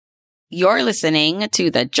You're listening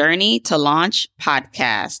to the Journey to Launch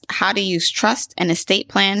podcast, how to use trust and estate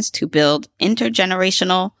plans to build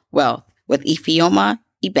intergenerational wealth with Ifeoma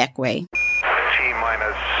Ibekwe.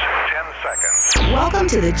 T-minus 10 seconds. Welcome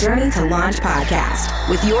to the Journey to Launch podcast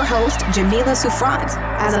with your host, Jamila Souffrant.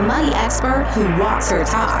 As a money expert who walks her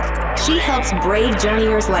talk, she helps brave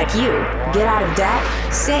journeyers like you get out of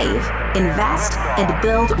debt, save, invest, and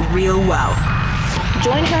build real wealth.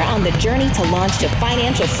 Join her on the journey to launch to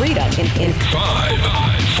financial freedom in 5,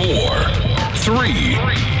 4, 3,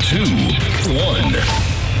 2, 1.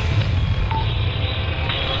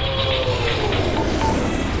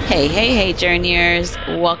 Hey, journeyers.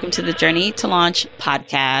 Welcome to the Journey to Launch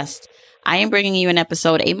podcast. I am bringing you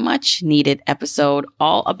a much needed episode,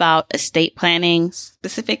 all about estate planning,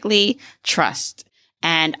 specifically trust.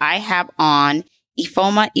 And I have on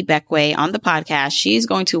Ifeoma Ibekwe on the podcast. She's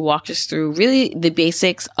going to walk us through really the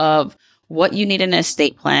basics of what you need in an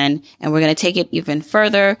estate plan. And we're going to take it even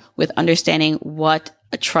further with understanding what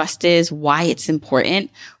a trust is, why it's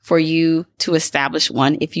important for you to establish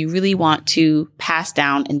one if you really want to pass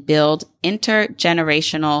down and build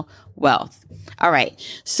intergenerational wealth. All right.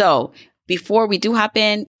 So before we do hop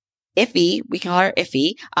in, Iffy, we call her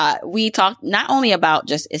Iffy. We talked not only about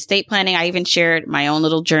just estate planning. I even shared my own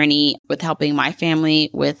little journey with helping my family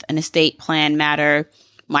with an estate plan matter,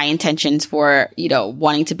 my intentions for,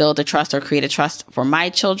 wanting to build a trust or create a trust for my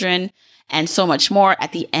children, and so much more.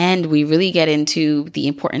 At the end, we really get into the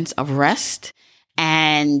importance of rest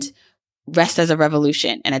and rest as a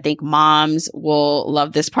revolution. And I think moms will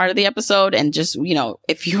love this part of the episode. And just,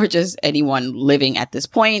 if you're just anyone living at this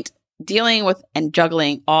point, dealing with and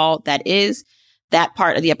juggling all that is, that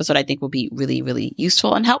part of the episode I think will be really, really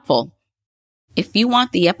useful and helpful. If you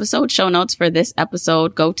want the episode show notes for this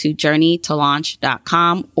episode, go to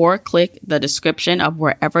journeytolaunch.com or click the description of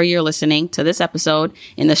wherever you're listening to this episode.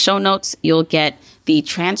 In the show notes, you'll get the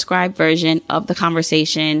transcribed version of the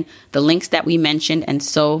conversation, the links that we mentioned, and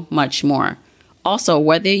so much more. Also,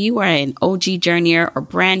 whether you are an OG journeyer or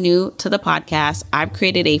brand new to the podcast, I've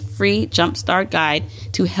created a free jumpstart guide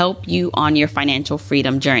to help you on your financial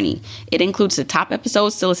freedom journey. It includes the top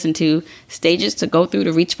episodes to listen to, stages to go through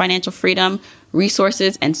to reach financial freedom,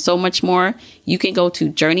 resources, and so much more. You can go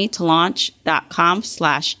to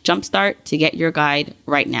journeytolaunch.com/jumpstart to get your guide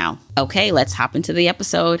right now. Okay, let's hop into the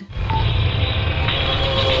episode.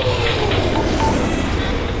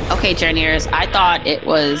 Okay, journeyers, I thought it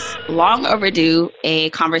was long overdue,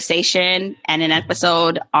 a conversation and an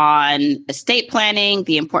episode on estate planning,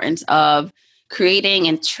 the importance of creating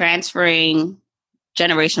and transferring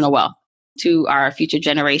generational wealth to our future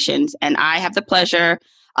generations. And I have the pleasure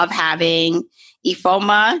of having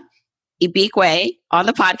Ifeoma Ibekwe on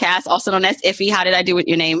the podcast, also known as Iffy. How did I do with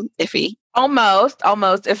your name, Iffy? Almost.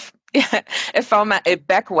 Ifeoma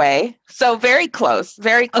Ibekwe. So very close.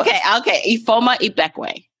 Okay. Ifeoma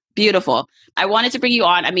Ibekwe. Beautiful. I wanted to bring you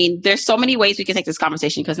on. I mean, there's so many ways we can take this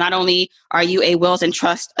conversation because not only are you a wills and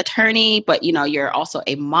trust attorney, but you're also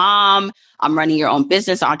a mom. I'm running your own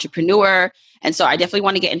business, entrepreneur. And so I definitely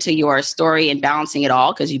want to get into your story and balancing it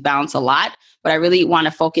all because you balance a lot. But I really want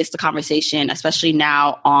to focus the conversation, especially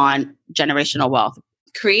now, on generational wealth,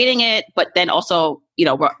 creating it. But then also,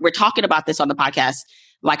 we're talking about this on the podcast.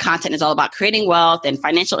 My content is all about creating wealth and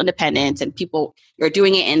financial independence, and people, you're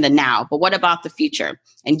doing it in the now. But what about the future?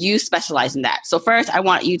 And you specialize in that. So first, I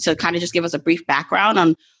want you to kind of just give us a brief background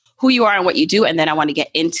on who you are and what you do. And then I want to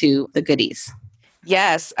get into the goodies.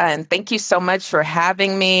 Yes. And thank you so much for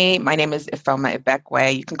having me. My name is Ifeoma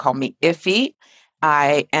Ibekwe. You can call me Iffy.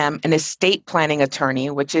 I am an estate planning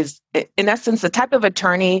attorney, which is, in essence, the type of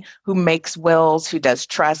attorney who makes wills, who does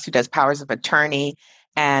trust, who does powers of attorney.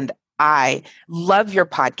 And I love your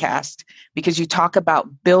podcast because you talk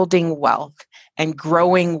about building wealth and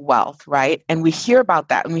growing wealth, right? And we hear about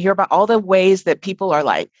that. And we hear about all the ways that people are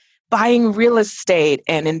like buying real estate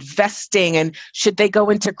and investing. And should they go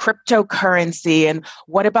into cryptocurrency? And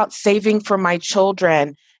what about saving for my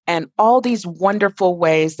children? And all these wonderful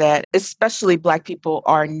ways that especially Black people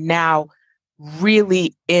are now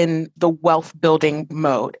really in the wealth building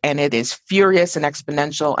mode. And it is furious and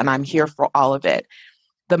exponential. And I'm here for all of it.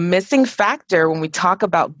 The missing factor when we talk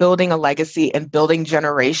about building a legacy and building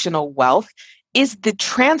generational wealth is the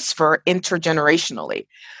transfer intergenerationally.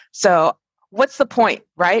 So what's the point,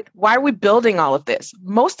 right? Why are we building all of this?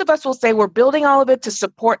 Most of us will say we're building all of it to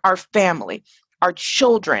support our family, our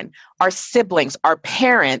children, our siblings, our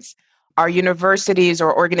parents, our universities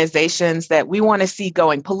or organizations that we want to see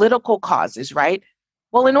going, political causes, right?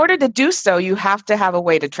 Well, in order to do so, you have to have a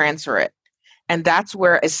way to transfer it. And that's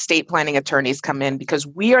where estate planning attorneys come in because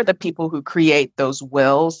we are the people who create those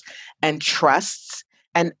wills and trusts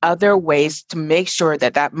and other ways to make sure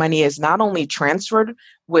that that money is not only transferred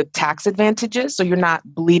with tax advantages, so you're not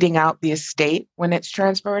bleeding out the estate when it's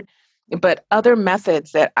transferred, but other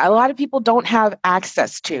methods that a lot of people don't have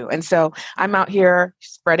access to. And so I'm out here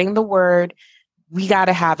spreading the word. We got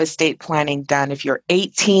to have estate planning done. If you're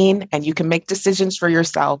 18 and you can make decisions for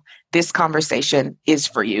yourself, this conversation is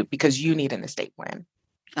for you because you need an estate plan.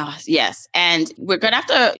 Oh, yes. And we're going to have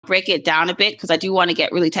to break it down a bit because I do want to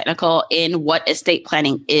get really technical in what estate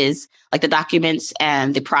planning is, like the documents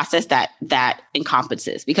and the process that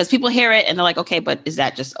encompasses. Because people hear it and they're like, okay, but is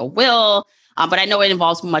that just a will? But I know it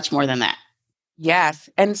involves much more than that. Yes.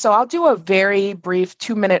 And so I'll do a very brief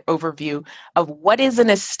 2-minute overview of what is an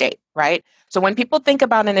estate, right? So when people think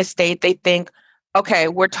about an estate, they think, okay,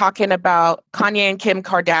 we're talking about Kanye and Kim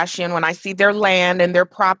Kardashian. When I see their land and their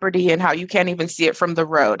property and how you can't even see it from the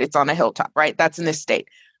road, it's on a hilltop, right? That's an estate.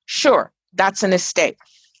 Sure, that's an estate.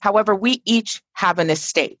 However, we each have an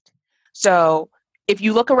estate. So if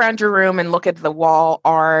you look around your room and look at the wall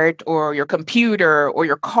art or your computer or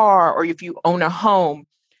your car, or if you own a home,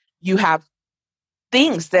 you have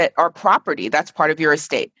things that are property. That's part of your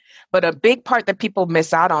estate. But a big part that people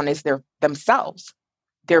miss out on is themselves.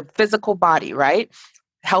 Their physical body, right?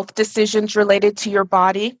 Health decisions related to your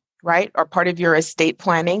body, right, are part of your estate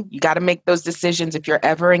planning. You got to make those decisions if you're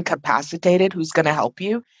ever incapacitated, who's going to help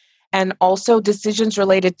you. And also decisions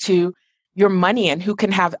related to your money and who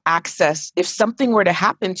can have access if something were to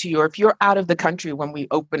happen to you, or if you're out of the country when we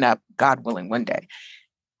open up, God willing, one day.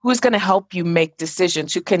 Who's going to help you make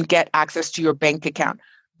decisions? Who can get access to your bank account?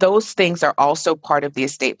 Those things are also part of the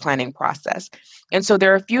estate planning process. And so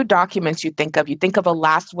there are a few documents you think of. You think of a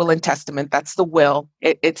last will and testament. That's the will.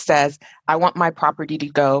 It says, I want my property to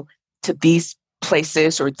go to these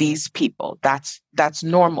places or these people. That's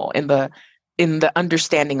normal in the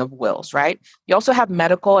understanding of wills, right? You also have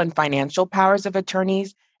medical and financial powers of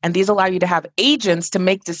attorneys. And these allow you to have agents to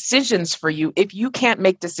make decisions for you if you can't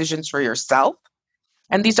make decisions for yourself.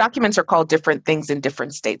 And these documents are called different things in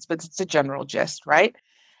different states, but it's a general gist, right?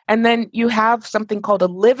 And then you have something called a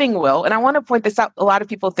living will. And I want to point this out. A lot of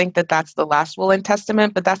people think that that's the last will and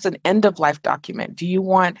testament, but that's an end-of-life document. Do you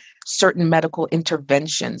want certain medical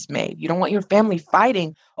interventions made? You don't want your family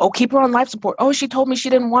fighting. Oh, keep her on life support. Oh, she told me she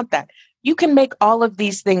didn't want that. You can make all of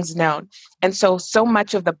these things known. And so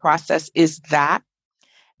much of the process is that.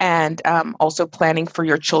 And also planning for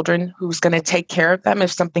your children, who's going to take care of them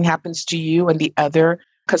if something happens to you and the other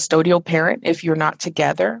custodial parent, if you're not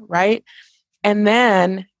together, right? And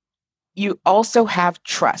then you also have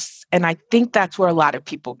trusts. And I think that's where a lot of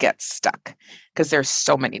people get stuck because there's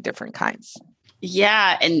so many different kinds.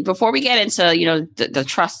 Yeah. And before we get into, the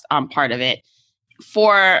trust part of it,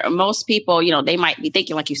 for most people, they might be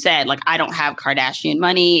thinking, like you said, like, I don't have Kardashian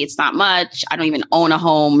money. It's not much. I don't even own a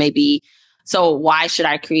home, maybe. So why should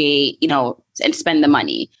I create, and spend the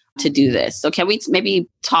money to do this? So can we maybe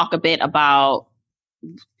talk a bit about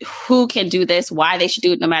who can do this, why they should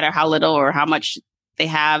do it, no matter how little or how much they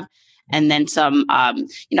have? And then some,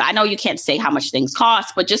 I know you can't say how much things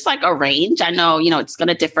cost, but just like a range. I know, it's going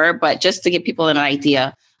to differ, but just to give people an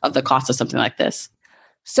idea of the cost of something like this.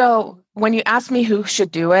 So when you ask me who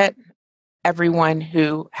should do it, everyone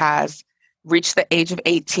who has reached the age of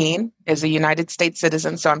 18 is a United States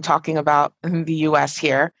citizen. So I'm talking about the US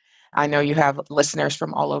here. I know you have listeners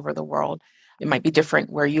from all over the world. It might be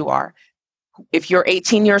different where you are. If you're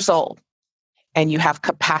 18 years old and you have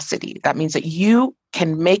capacity, that means that you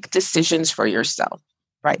can make decisions for yourself,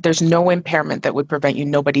 right? There's no impairment that would prevent you.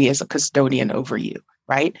 Nobody is a custodian over you,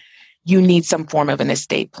 right? You need some form of an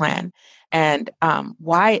estate plan. And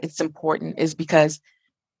why it's important is because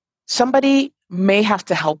somebody may have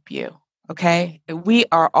to help you. Okay. We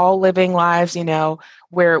are all living lives,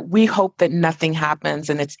 where we hope that nothing happens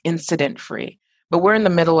and it's incident free. But we're in the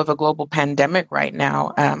middle of a global pandemic right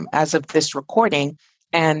now, as of this recording,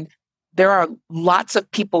 and there are lots of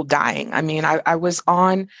people dying. I mean, I was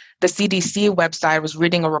on the CDC website, I was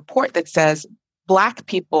reading a report that says Black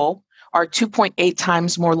people are 2.8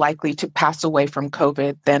 times more likely to pass away from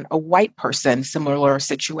COVID than a white person, similar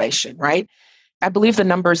situation, right? I believe the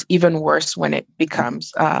number is even worse when it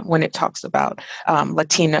becomes, when it talks about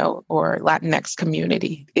Latino or Latinx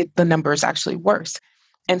community. The number is actually worse.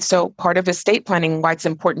 And so part of estate planning, why it's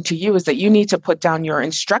important to you, is that you need to put down your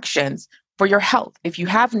instructions for your health. If you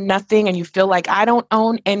have nothing and you feel like, I don't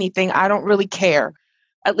own anything, I don't really care,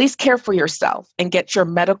 at least care for yourself and get your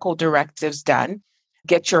medical directives done,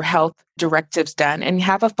 get your health directives done, and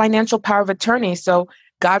have a financial power of attorney. So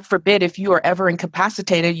God forbid, if you are ever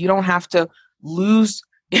incapacitated, you don't have to lose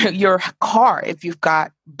your car if you've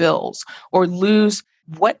got bills, or lose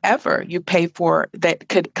whatever you pay for that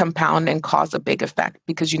could compound and cause a big effect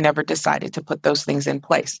because you never decided to put those things in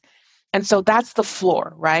place. And so that's the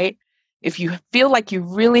floor, right? If you feel like you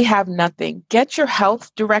really have nothing, get your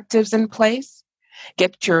health directives in place,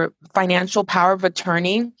 get your financial power of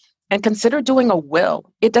attorney, and consider doing a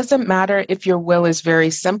will. It doesn't matter if your will is very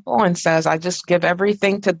simple and says, I just give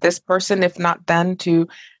everything to this person, if not then to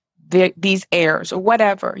these heirs or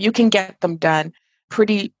whatever. You can get them done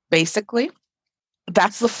pretty basically.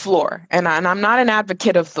 That's the floor. And I'm not an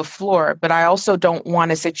advocate of the floor, but I also don't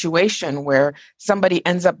want a situation where somebody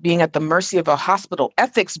ends up being at the mercy of a hospital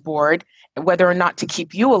ethics board, whether or not to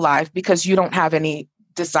keep you alive, because you don't have any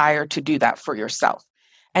desire to do that for yourself.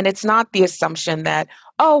 And it's not the assumption that,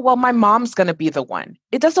 oh, well, my mom's going to be the one.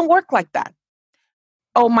 It doesn't work like that.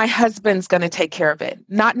 Oh, my husband's going to take care of it.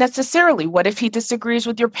 Not necessarily. What if he disagrees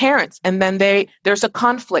with your parents and then there's a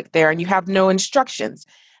conflict there and you have no instructions?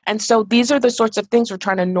 And so these are the sorts of things we're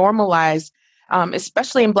trying to normalize,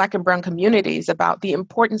 especially in Black and Brown communities, about the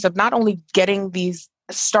importance of not only getting these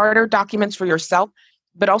starter documents for yourself,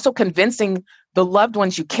 but also convincing the loved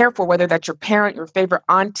ones you care for, whether that's your parent, your favorite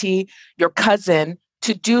auntie, your cousin,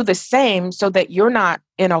 to do the same so that you're not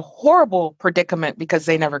in a horrible predicament because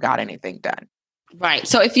they never got anything done. Right.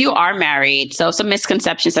 So if you are married, so some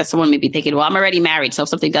misconceptions that someone may be thinking, well, I'm already married. So if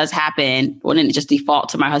something does happen, wouldn't it just default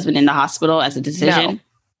to my husband in the hospital as a decision? No,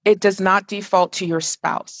 it does not default to your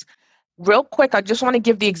spouse. Real quick, I just want to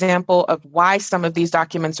give the example of why some of these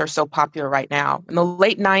documents are so popular right now. In the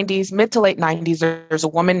late 90s, mid to late 90s, there's a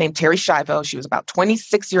woman named Terri Schiavo. She was about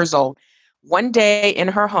 26 years old. One day in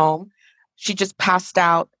her home, she just passed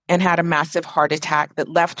out and had a massive heart attack that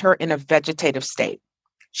left her in a vegetative state.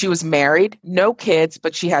 She was married, no kids,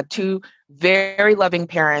 but she had two very loving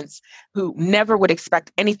parents who never would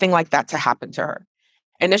expect anything like that to happen to her.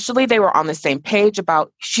 Initially, they were on the same page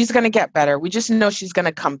about she's going to get better. We just know she's going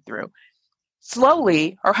to come through.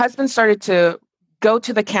 Slowly, her husband started to go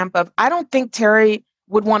to the camp of, I don't think Terri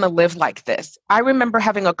would want to live like this. I remember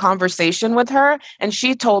having a conversation with her, and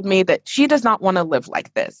she told me that she does not want to live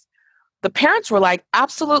like this. The parents were like,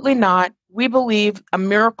 absolutely not. We believe a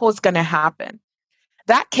miracle is going to happen.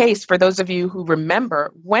 That case, for those of you who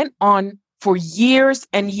remember, went on for years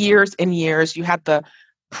and years and years. You had the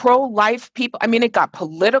pro-life people. I mean, it got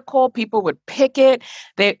political. People would picket.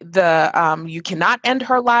 You cannot end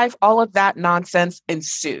her life. All of that nonsense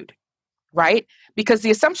ensued, right? Because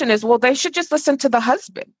the assumption is, well, they should just listen to the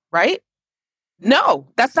husband, right? No,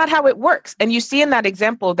 that's not how it works. And you see in that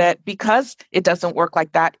example that because it doesn't work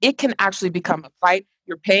like that, it can actually become a fight.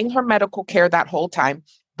 You're paying her medical care that whole time.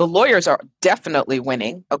 The lawyers are definitely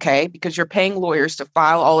winning, okay? Because you're paying lawyers to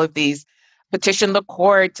file all of these, petition the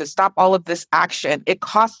court to stop all of this action. It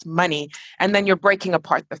costs money. And then you're breaking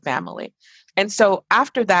apart the family. And so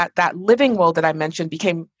after that, that living will that I mentioned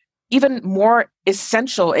became even more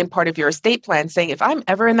essential in part of your estate plan, saying, if I'm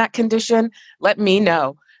ever in that condition, let me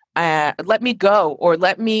know. Let me go, or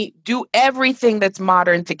let me do everything that's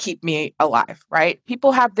modern to keep me alive, right?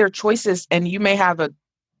 People have their choices, and you may have a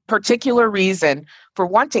particular reason for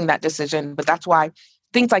wanting that decision, but that's why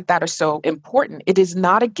things like that are so important. It is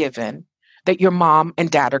not a given that your mom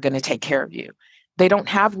and dad are going to take care of you. They don't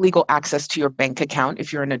have legal access to your bank account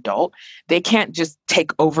if you're an adult. They can't just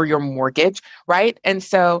take over your mortgage, right? And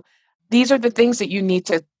so these are the things that you need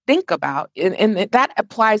to think about. And that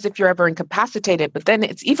applies if you're ever incapacitated. But then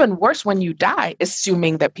it's even worse when you die,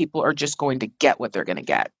 assuming that people are just going to get what they're going to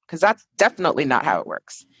get, because that's definitely not how it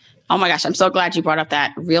works. Oh my gosh, I'm so glad you brought up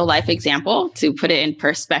that real life example to put it in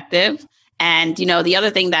perspective. And, the other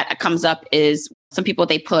thing that comes up is some people,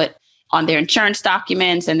 they put on their insurance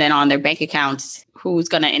documents and then on their bank accounts who's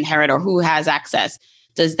going to inherit or who has access.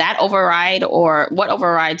 Does that override, or what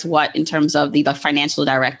overrides what in terms of the financial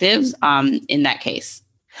directives in that case?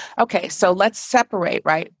 Okay, so let's separate,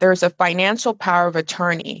 right? There's a financial power of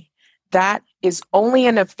attorney that is only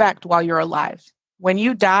in effect while you're alive. When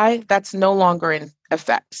you die, that's no longer in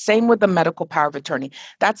effect. Same with the medical power of attorney.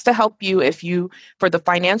 That's to help you for the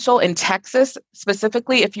financial in Texas,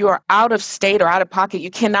 specifically, if you are out of state or out of pocket,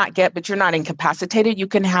 you cannot get, but you're not incapacitated, you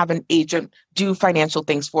can have an agent do financial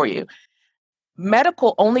things for you.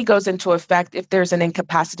 Medical only goes into effect if there's an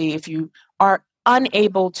incapacity, if you are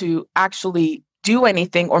unable to actually do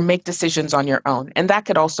anything or make decisions on your own. And that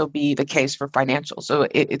could also be the case for financial. So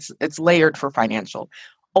it's layered for financial.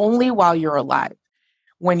 Only while you're alive.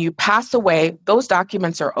 When you pass away, those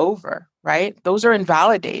documents are over, right? Those are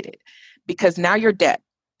invalidated because now you're dead,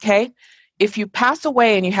 okay? If you pass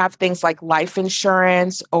away and you have things like life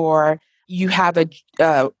insurance, or you have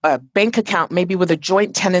a bank account, maybe with a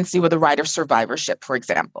joint tenancy with a right of survivorship, for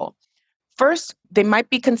example, First, they might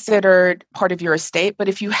be considered part of your estate, but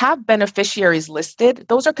if you have beneficiaries listed,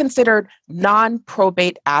 those are considered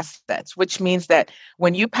non-probate assets, which means that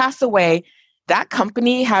when you pass away, that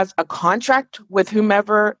company has a contract with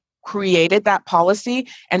whomever created that policy,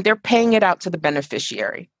 and they're paying it out to the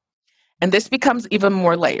beneficiary. And this becomes even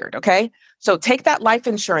more layered, okay? So take that life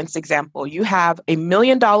insurance example. You have $1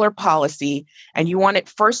 million policy, and you want it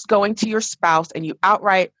first going to your spouse, and you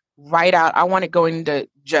outright write out, I want it going to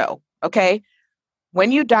Joe. Okay.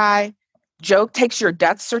 When you die, Joe takes your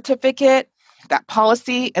death certificate, that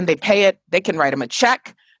policy, and they pay it. They can write him a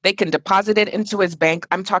check. They can deposit it into his bank.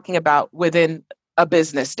 I'm talking about within a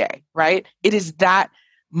business day, right? It is that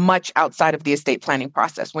much outside of the estate planning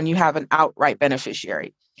process when you have an outright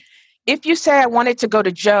beneficiary. If you say, I want it to go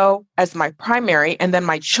to Joe as my primary, and then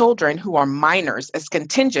my children who are minors as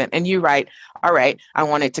contingent, and you write, all right, I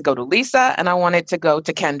want it to go to Lisa, and I want it to go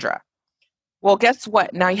to Kendra. Well, guess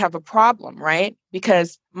what? Now you have a problem, right?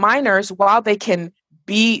 Because minors, while they can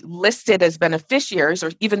be listed as beneficiaries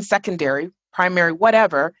or even secondary, primary,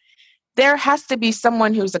 whatever, there has to be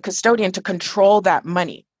someone who's a custodian to control that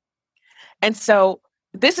money. And so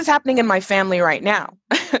this is happening in my family right now.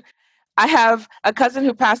 I have a cousin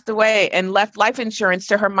who passed away and left life insurance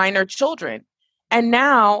to her minor children. And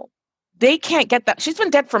now they can't get that. She's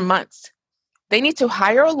been dead for months. They need to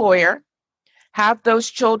hire a lawyer, have those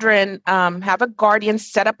children have a guardian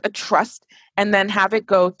set up a trust, and then have it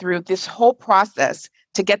go through this whole process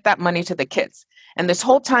to get that money to the kids. And this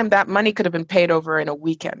whole time, that money could have been paid over in a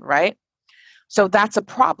weekend, right? So that's a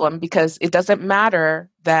problem because it doesn't matter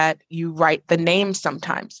that you write the name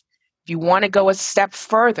sometimes. If you want to go a step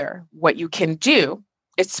further, what you can do,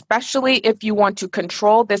 especially if you want to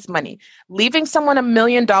control this money, leaving someone $1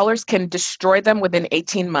 million can destroy them within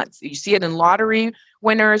 18 months. You see it in lottery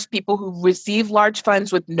winners, people who receive large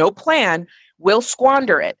funds with no plan will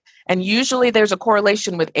squander it. And usually there's a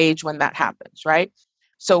correlation with age when that happens, right?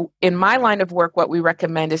 So in my line of work, what we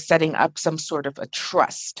recommend is setting up some sort of a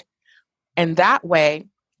trust. And that way,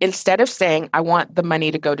 instead of saying, I want the money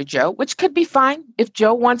to go to Joe, which could be fine. If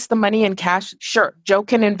Joe wants the money in cash, sure, Joe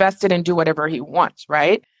can invest it and do whatever he wants,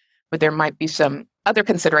 right? But there might be some other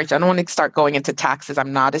consideration. I don't want to start going into taxes.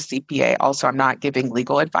 I'm not a CPA. Also, I'm not giving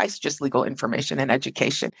legal advice, just legal information and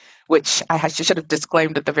education, which I should have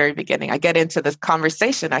disclaimed at the very beginning. I get into this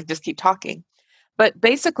conversation, I just keep talking. But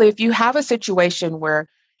basically, if you have a situation where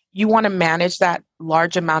you want to manage that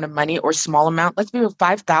large amount of money or small amount, let's be real,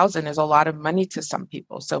 5,000 is a lot of money to some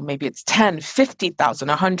people. So maybe it's 10, 50,000,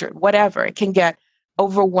 100, whatever. It can get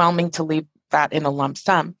overwhelming to leave that in a lump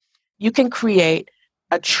sum. You can create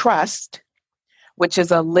a trust, which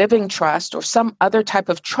is a living trust or some other type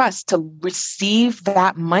of trust to receive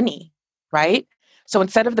that money, right? So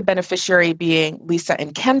instead of the beneficiary being Lisa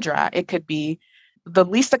and Kendra, it could be the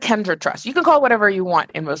Lisa Kendra Trust. You can call it whatever you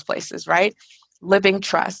want in most places, right? Living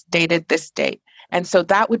trust, dated this date. And so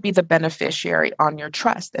that would be the beneficiary on your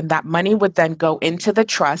trust. And that money would then go into the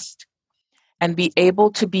trust and be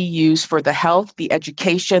able to be used for the health, the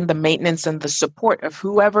education, the maintenance, and the support of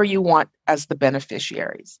whoever you want as the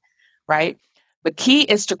beneficiaries, right? The key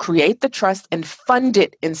is to create the trust and fund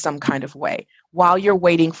it in some kind of way while you're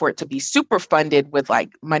waiting for it to be super funded with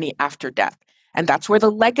like money after death. And that's where the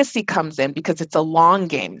legacy comes in because it's a long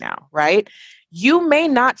game now, right? You may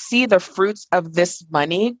not see the fruits of this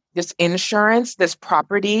money, this insurance, this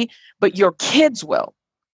property, but your kids will.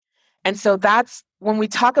 And so that's when we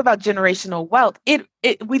talk about generational wealth,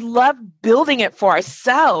 we love building it for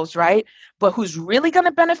ourselves, right? But who's really going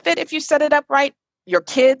to benefit if you set it up right? Your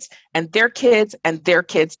kids and their kids and their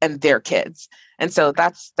kids and their kids. And so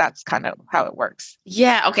that's kind of how it works.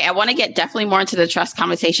 Yeah. Okay. I want to get definitely more into the trust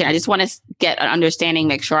conversation. I just want to get an understanding,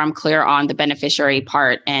 make sure I'm clear on the beneficiary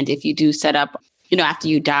part. And if you do set up, after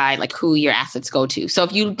you die, like who your assets go to. So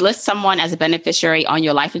if you list someone as a beneficiary on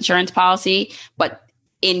your life insurance policy, but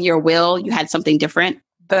in your will, you had something different,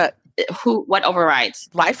 what overrides?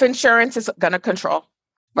 Life insurance is going to control.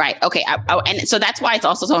 Right. Okay. And so that's why it's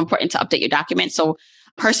also so important to update your documents. So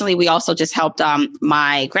personally, we also just helped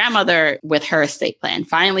my grandmother with her estate plan,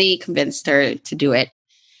 finally convinced her to do it.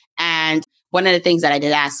 And one of the things that I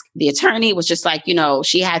did ask the attorney was just like,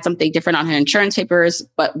 she had something different on her insurance papers,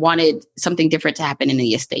 but wanted something different to happen in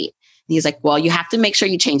the estate. And he's like, well, you have to make sure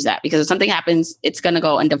you change that because if something happens, it's going to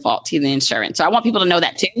go in default to the insurance. So I want people to know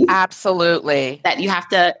that too. Absolutely. That you have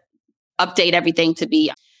to update everything to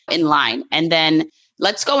be in line. And then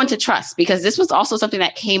let's go into trust because this was also something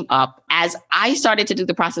that came up as I started to do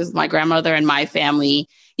the process with my grandmother and my family.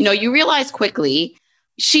 You realize quickly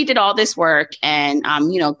she did all this work and,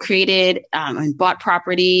 created and bought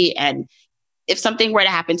property and if something were to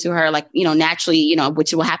happen to her, like, naturally,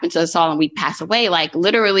 which will happen to us all and we pass away, like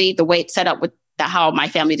literally the way it's set up with how my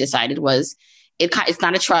family decided was it's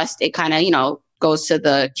not a trust. It kind of, goes to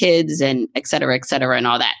the kids and et cetera, and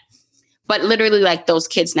all that. But literally like those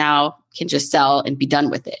kids now can just sell and be done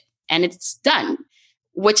with it. And it's done,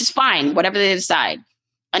 which is fine, whatever they decide.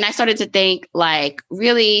 And I started to think like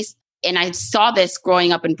really, and I saw this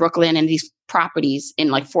growing up in Brooklyn and these properties in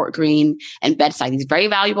like Fort Greene and Bedside, these very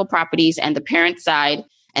valuable properties, and the parents side,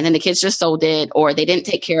 and then the kids just sold it or they didn't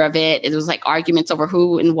take care of it. It was like arguments over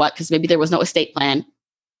who and what, because maybe there was no estate plan.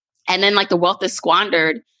 And then like the wealth is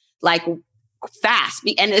squandered like fast,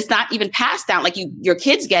 and it's not even passed down. Like your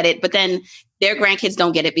kids get it, but then their grandkids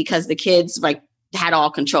don't get it because the kids like had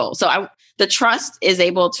all control. So the trust is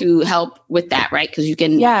able to help with that, right? Because you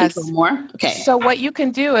can control more. Okay. So what you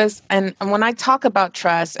can do is, and when I talk about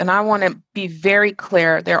trust, and I want to be very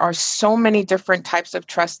clear, there are so many different types of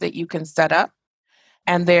trust that you can set up.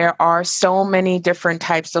 And there are so many different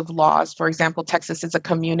types of laws. For example, Texas is a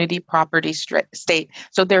community property state.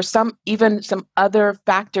 So there's even some other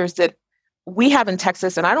factors that we have in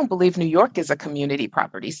Texas, and I don't believe New York is a community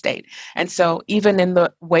property state. And so even in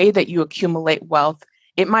the way that you accumulate wealth,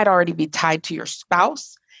 it might already be tied to your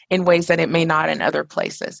spouse in ways that it may not in other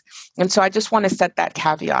places. And so I just want to set that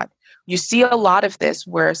caveat. You see a lot of this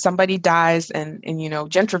where somebody dies and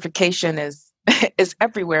gentrification is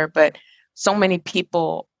everywhere, but so many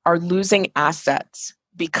people are losing assets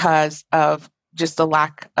because of just the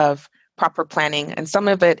lack of proper planning. And some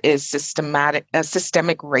of it is systemic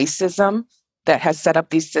racism that has set up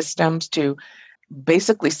these systems to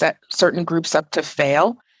basically set certain groups up to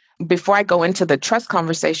fail. Before I go into the trust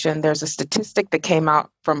conversation, there's a statistic that came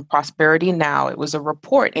out from Prosperity Now. It was a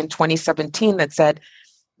report in 2017 that said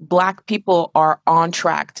Black people are on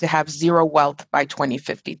track to have zero wealth by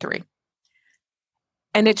 2053.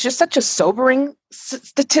 And it's just such a sobering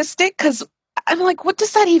statistic because I'm like, what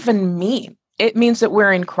does that even mean? It means that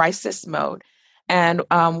we're in crisis mode. And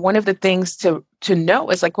one of the things to know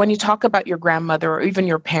is like when you talk about your grandmother or even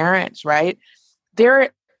your parents, right?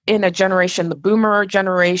 They're in a generation, the boomer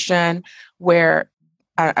generation, where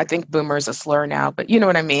I think boomer is a slur now, but you know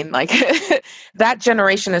what I mean? Like that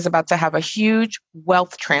generation is about to have a huge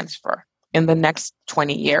wealth transfer in the next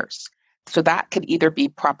 20 years. So that could either be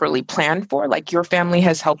properly planned for, like your family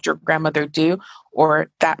has helped your grandmother do,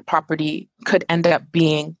 or that property could end up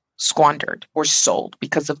being squandered or sold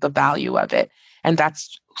because of the value of it. And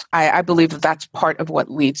I believe that's part of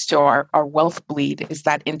what leads to our wealth bleed is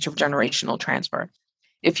that intergenerational transfer.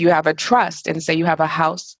 If you have a trust and say you have a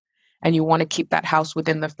house and you want to keep that house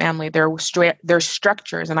within the family, there's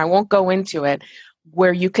structures, and I won't go into it,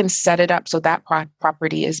 where you can set it up so that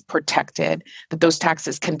property is protected, that those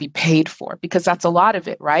taxes can be paid for, because that's a lot of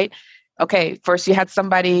it, right? Okay, first you had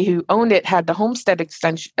somebody who owned it, had the homestead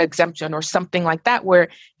exemption or something like that, where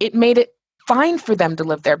it made it fine for them to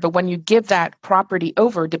live there. But when you give that property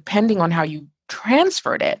over, depending on how you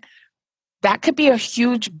transferred it, that could be a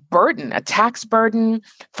huge burden, a tax burden,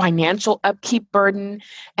 financial upkeep burden.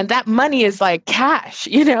 And that money is like cash.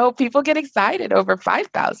 People get excited over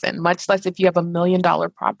 $5,000, much less if you have $1 million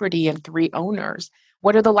property and 3 owners.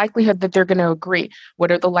 What are the likelihood that they're going to agree?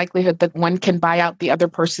 What are the likelihood that one can buy out the other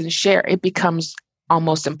person's share? It becomes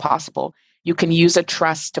almost impossible. You can use a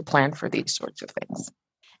trust to plan for these sorts of things.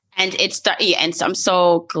 And so I'm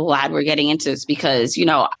so glad we're getting into this because,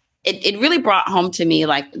 it really brought home to me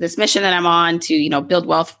like this mission that I'm on to, build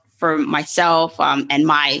wealth for myself and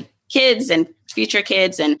my kids and future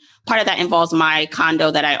kids. And part of that involves my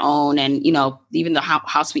condo that I own and, even the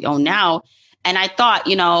house we own now. And I thought,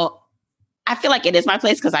 I feel like it is my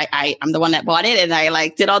place because I'm the one that bought it and I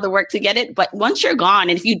did all the work to get it. But once you're gone,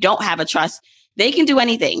 and if you don't have a trust, they can do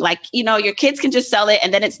anything. Your kids can just sell it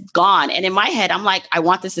and then it's gone. And in my head, I'm like, I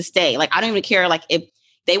want this to stay. I don't even care. If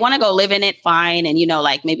they want to go live in it, fine. And,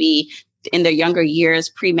 maybe in their younger years,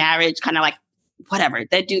 pre-marriage, kind of whatever,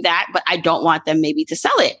 they do that. But I don't want them maybe to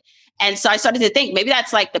sell it. And so I started to think maybe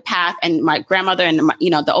that's the path. And my grandmother and,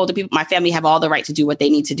 the older people, my family have all the right to do what they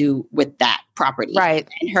need to do with that property. Right.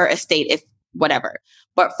 And her estate, if whatever.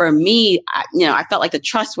 But for me, I felt like the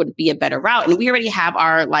trust would be a better route. And we already have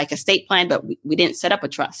our estate plan, but we didn't set up a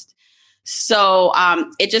trust. So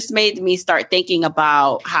it just made me start thinking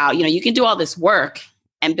about how, you can do all this work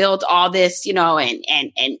and build all this,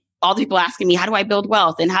 and all the people asking me, how do I build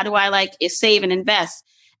wealth? And how do I save and invest?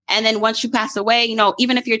 And then once you pass away,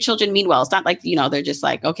 even if your children mean well, it's not they're just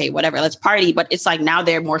okay, whatever, let's party. But it's now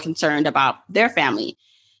they're more concerned about their family.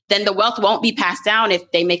 Then the wealth won't be passed down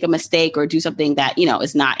if they make a mistake or do something that,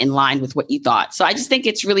 is not in line with what you thought. So I just think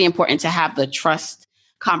it's really important to have the trust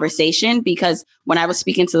conversation, because when I was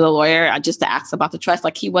speaking to the lawyer, just to ask about the trust,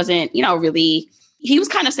 like he wasn't, really, he was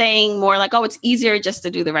kind of saying more like, oh, it's easier just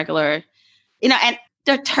to do the regular, and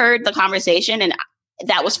deterred the conversation. And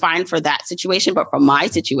that was fine for that situation. But for my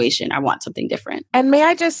situation, I want something different. And may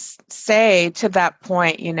I just say to that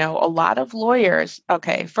point, a lot of lawyers,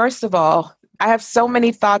 okay, first of all, I have so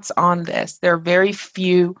many thoughts on this. There are very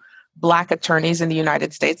few Black attorneys in the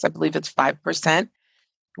United States. I believe it's 5%.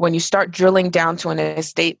 When you start drilling down to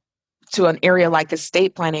an area like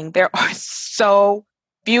estate planning, there are so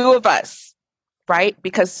few of us, right?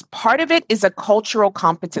 Because part of it is a cultural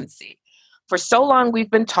competency. For so long, we've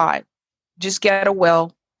been taught, just get a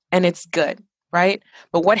will and it's good, right?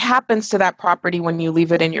 But what happens to that property when you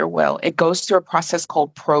leave it in your will? It goes through a process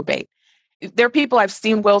called probate. There are people, I've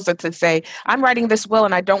seen wills that say, I'm writing this will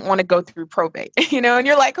and I don't want to go through probate, and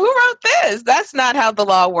you're like, who wrote this? That's not how the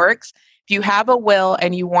law works. If you have a will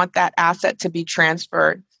and you want that asset to be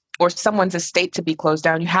transferred or someone's estate to be closed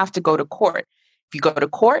down, you have to go to court. If you go to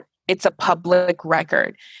court, it's a public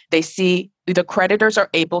record. They see the creditors are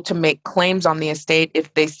able to make claims on the estate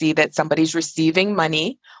if they see that somebody's receiving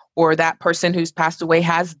money or that person who's passed away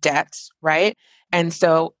has debts, right? And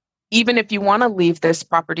so even if you want to leave this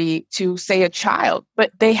property to, say, a child,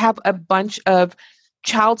 but they have a bunch of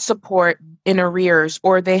child support in arrears,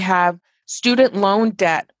 or they have student loan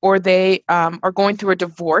debt, or they are going through a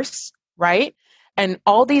divorce, right? And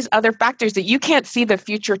all these other factors that you can't see the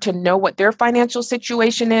future to know what their financial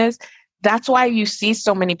situation is. That's why you see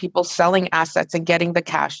so many people selling assets and getting the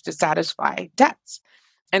cash to satisfy debts.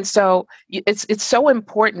 And so it's so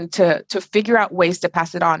important to figure out ways to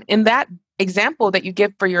pass it on. In that example that you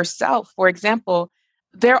give for yourself, for example,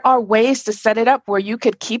 there are ways to set it up where you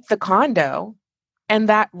could keep the condo and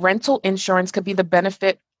that rental insurance could be the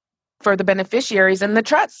benefit for the beneficiaries in the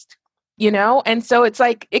trust, And so it's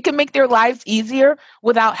like, it can make their lives easier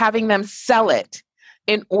without having them sell it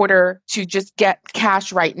in order to just get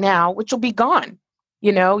cash right now, which will be gone.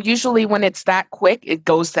 Usually when it's that quick, it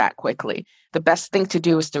goes that quickly. The best thing to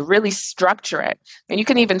do is to really structure it. And you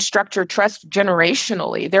can even structure trust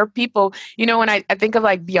generationally. There are people, when I think of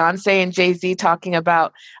like Beyonce and Jay-Z talking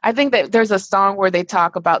about, I think that there's a song where they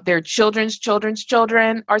talk about their children's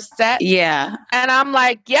children are set. Yeah. And I'm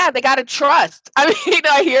like, yeah, they got to trust. I mean,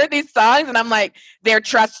 I hear these songs and I'm like, their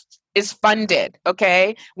trust is funded.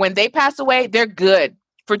 Okay. When they pass away, they're good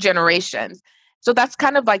for generations. So that's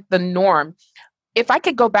kind of like the norm. If I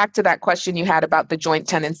could go back to that question you had about the joint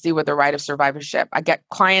tenancy with the right of survivorship, I get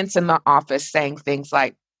clients in the office saying things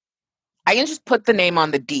like, I can just put the name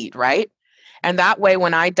on the deed, right? And that way,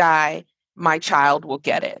 when I die, my child will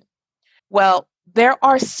get it. Well, there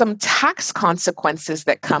are some tax consequences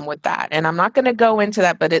that come with that. And I'm not going to go into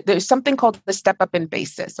that, but there's something called the step up in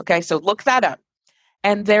basis. Okay, so look that up.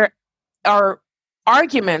 And there are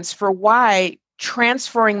arguments for why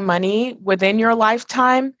transferring money within your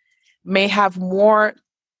lifetime may have more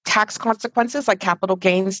tax consequences like capital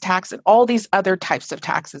gains tax and all these other types of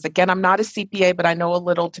taxes. Again, I'm not a CPA, but I know a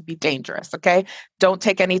little to be dangerous, okay? Don't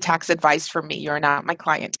take any tax advice from me. You're not my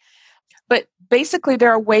client. But basically, there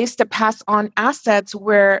are ways to pass on assets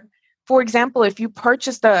where, for example, if you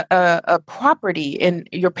purchased a property and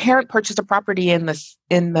your parent purchased a property in the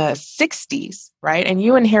 60s, right? And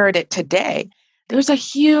you inherit it today, there's a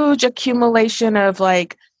huge accumulation of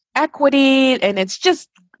like equity, and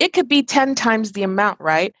it could be 10 times the amount,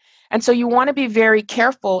 right? And so you want to be very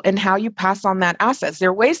careful in how you pass on that assets. There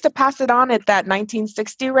are ways to pass it on at that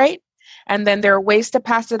 1960 rate, and then there are ways to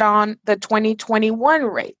pass it on the 2021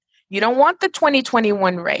 rate. You don't want the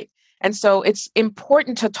 2021 rate. And so it's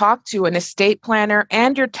important to talk to an estate planner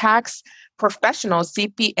and your tax professional,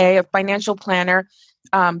 CPA, a financial planner.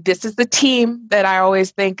 This is the team that I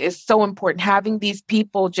always think is so important, having these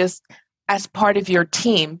people just as part of your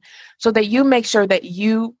team so that you make sure that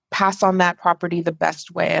you pass on that property the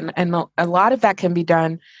best way. And a lot of that can be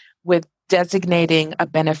done with designating a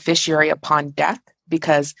beneficiary upon death,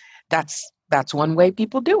 because that's one way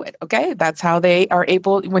people do it. Okay. That's how they are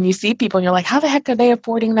able, when you see people and you're like, how the heck are they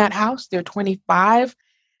affording that house? They're 25.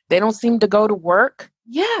 They don't seem to go to work.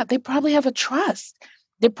 Yeah. They probably have a trust.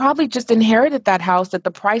 They probably just inherited that house at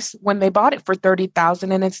the price when they bought it for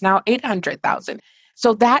 $30,000 and it's now $800,000.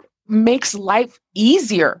 So that makes life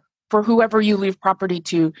easier for whoever you leave property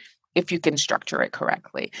to if you can structure it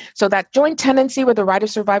correctly. So that joint tenancy with the right of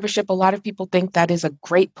survivorship, a lot of people think that is a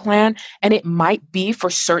great plan, and it might be for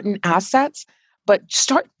certain assets, but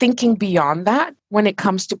start thinking beyond that when it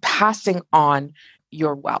comes to passing on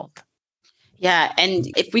your wealth. Yeah. And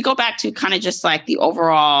if we go back to kind of just like the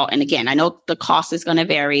overall, and again, I know the cost is going to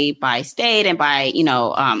vary by state and by,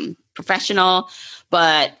 professional,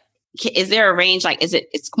 but is there a range? Like,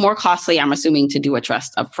 it's more costly, I'm assuming, to do a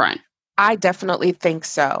trust up front? I definitely think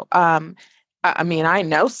so. I mean, I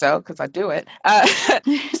know so because I do it.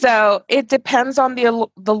 So it depends on the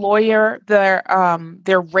lawyer,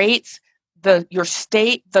 their rates, your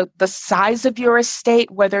state, the size of your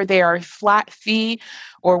estate, whether they are a flat fee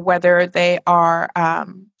or whether they are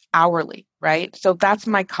hourly, right? So that's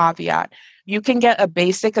my caveat. You can get a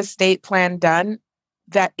basic estate plan done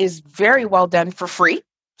that is very well done for free.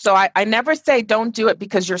 So I never say don't do it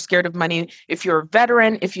because you're scared of money. If you're a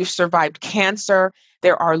veteran, if you've survived cancer,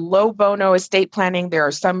 there are low bono estate planning. There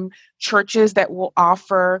are some churches that will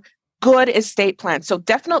offer good estate plans. So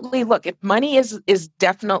definitely look, if money is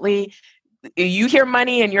definitely, you hear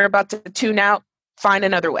money and you're about to tune out, find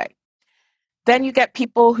another way. Then you get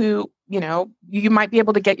people who, you might be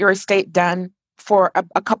able to get your estate done for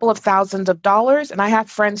a couple of thousands of dollars. And I have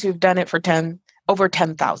friends who've done it for over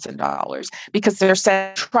 $10,000 because they're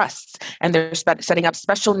setting trusts and they're setting up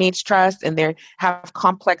special needs trusts and they have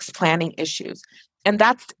complex planning issues. And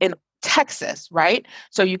that's in Texas, right?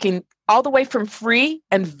 So you can all the way from free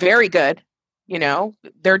and very good.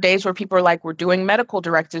 There are days where people are like, we're doing medical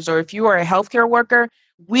directives, or if you are a healthcare worker,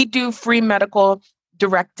 we do free medical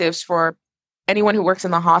directives for anyone who works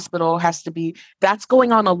in the hospital. That's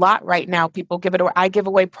going on a lot right now. People give it away. I give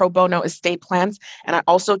away pro bono estate plans, and I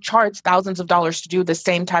also charge thousands of dollars to do the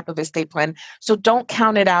same type of estate plan. So don't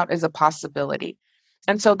count it out as a possibility.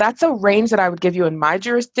 And so that's a range that I would give you in my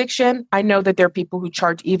jurisdiction. I know that there are people who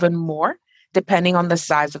charge even more depending on the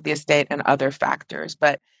size of the estate and other factors.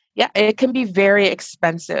 But yeah, it can be very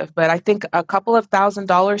expensive. But I think a couple of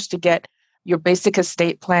 $1,000s to get your basic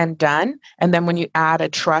estate plan done. And then when you add a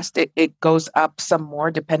trust, it goes up some more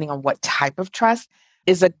depending on what type of trust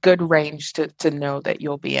is a good range to know that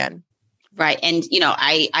you'll be in. Right. And,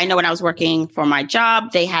 I know when I was working for my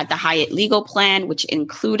job, they had the Hyatt legal plan, which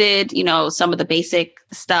included, some of the basic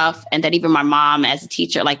stuff. And then even my mom as a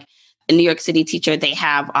teacher, like a New York City teacher, they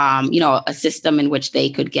have, a system in which they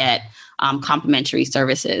could get complimentary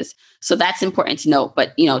services. So that's important to note.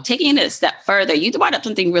 But, taking it a step further, you brought up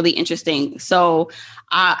something really interesting. So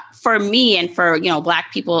for me and for,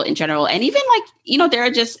 Black people in general, and even there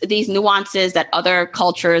are just these nuances that other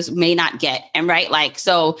cultures may not get. And right.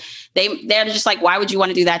 So they're just like, why would you want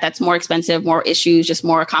to do that? That's more expensive, more issues, just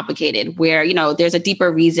more complicated, where, there's a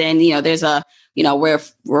deeper reason, there's a,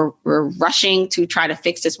 we're rushing to try to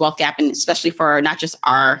fix this wealth gap, and especially for not just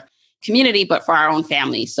our community, but for our own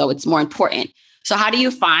family. So it's more important. So how do you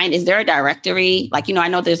find, is there a directory? I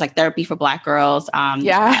know there's therapy for Black girls,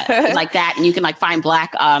 like that. And you can find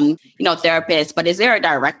Black, therapists, but is there a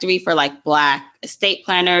directory for Black estate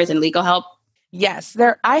planners and legal help? Yes,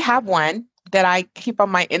 I have one that I keep on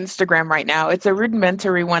my Instagram right now. It's a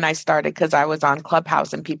rudimentary one I started because I was on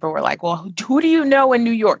Clubhouse and people were like, well, who do you know in New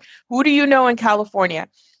York? Who do you know in California?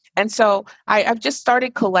 And so I've just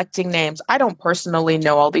started collecting names. I don't personally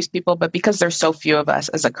know all these people, but because there's so few of us,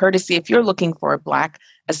 as a courtesy, if you're looking for a Black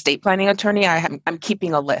estate planning attorney, I'm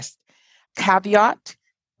keeping a list. Caveat,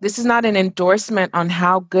 this is not an endorsement on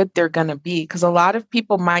how good they're going to be, because a lot of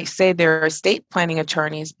people might say they're estate planning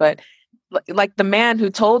attorneys, but like the man who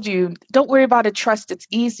told you, don't worry about a trust, it's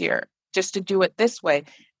easier just to do it this way.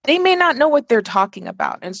 They may not know what they're talking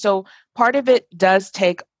about. And so part of it does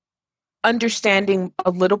take understanding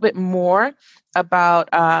a little bit more about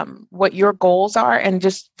what your goals are and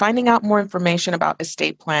just finding out more information about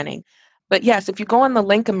estate planning. But yes, if you go on the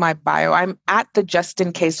link in my bio, I'm at the Just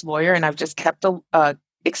In Case Lawyer, and I've just kept a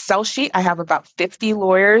Excel sheet. I have about 50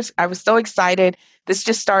 lawyers. I was so excited. This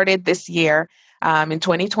just started this year. In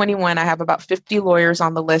 2021, I have about 50 lawyers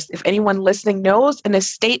on the list. If anyone listening knows an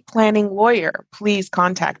estate planning lawyer, please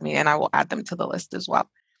contact me and I will add them to the list as well.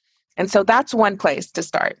 And so that's one place to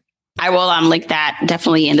start. I will link that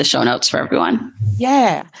definitely in the show notes for everyone.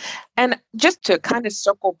 Yeah. And just to kind of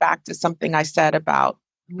circle back to something I said about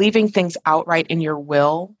leaving things outright in your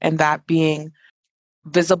will and that being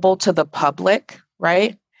visible to the public,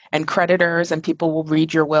 right? And creditors and people will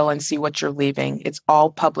read your will and see what you're leaving. It's all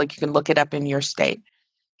public. You can look it up in your state.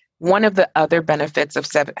 One of the other benefits of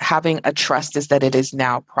having a trust is that it is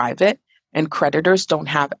now private and creditors don't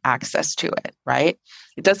have access to it, right?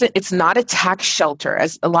 It's not a tax shelter,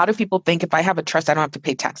 as a lot of people think. If I have a trust, I don't have to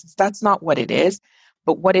pay taxes. That's not what it is.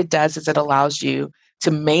 But what it does is it allows you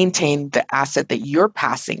to maintain the asset that you're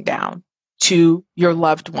passing down to your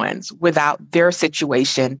loved ones without their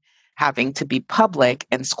situation having to be public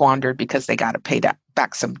and squandered because they got to pay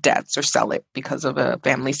back some debts or sell it because of a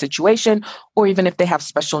family situation. Or even if they have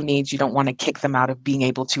special needs, you don't want to kick them out of being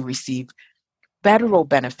able to receive federal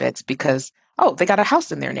benefits because oh, they got a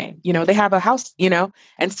house in their name, they have a house,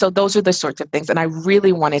 and so those are the sorts of things. And I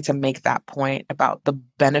really wanted to make that point about the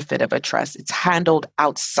benefit of a trust. It's handled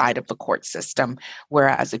outside of the court system,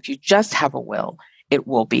 whereas if you just have a will, it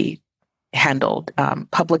will be handled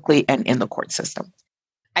publicly and in the court system.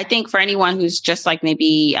 I think for anyone who's just like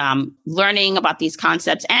maybe learning about these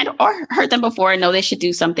concepts and or heard them before and know they should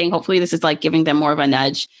do something, hopefully this is like giving them more of a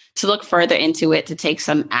nudge to look further into it, to take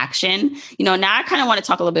some action. Now I kind of want to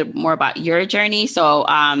talk a little bit more about your journey. So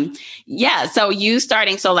so you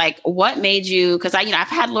starting, so like what made you, because I've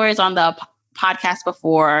had lawyers on the podcast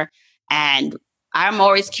before, and I'm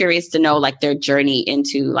always curious to know like their journey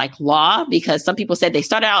into like law, because some people said they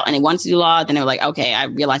started out and they wanted to do law. Then they were like, okay, I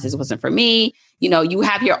realized this wasn't for me. You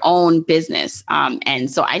have your own business. And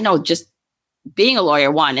so I know just being a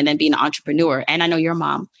lawyer, one, and then being an entrepreneur, and I know your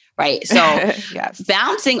mom, right? So yes.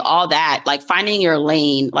 Balancing all that, like finding your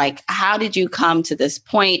lane, like how did you come to this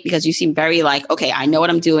point? Because you seem very like, okay, I know what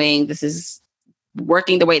I'm doing. This is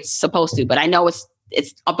working the way it's supposed to, but I know it's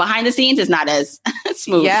behind the scenes is not as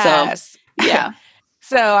smooth. Yes. So, yeah.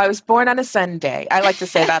 So I was born on a Sunday. I like to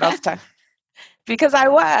say that all the time because I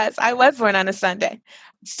was born on a Sunday.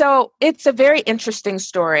 So it's a very interesting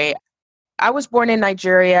story. I was born in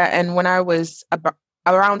Nigeria, and when I was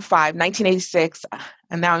around 1986,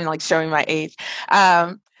 and now I'm like showing my age,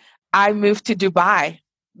 I moved to Dubai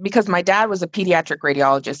because my dad was a pediatric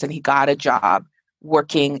radiologist and he got a job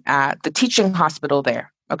working at the teaching hospital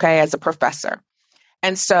there, as a professor.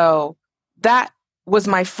 And so that was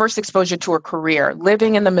my first exposure to a career.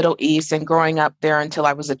 Living in the Middle East and growing up there until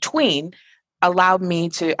I was a tween allowed me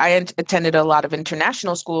to, I attended a lot of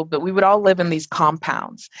international school, but we would all live in these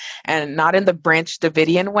compounds, and not in the Branch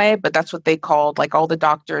Davidian way, but that's what they called, like all the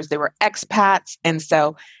doctors, they were expats. And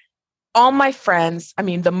so all my friends,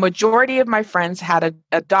 the majority of my friends had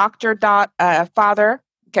a doctor father,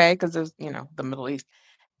 because it was, the Middle East,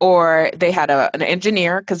 or they had an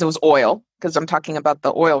engineer because it was oil, because I'm talking about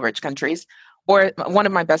the oil rich countries. Or one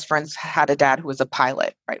of my best friends had a dad who was a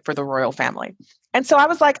pilot, right, for the royal family. And so I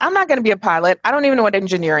was like, I'm not going to be a pilot. I don't even know what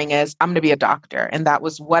engineering is. I'm going to be a doctor. And that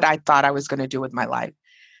was what I thought I was going to do with my life.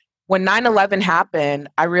 When 9/11 happened,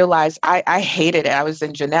 I realized I hated it. I was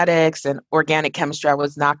in genetics and organic chemistry. I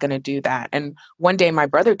was not going to do that. And one day my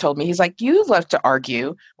brother told me, he's like, you love to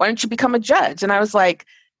argue. Why don't you become a judge? And I was like,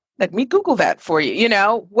 let me Google that for you.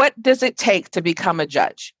 What does it take to become a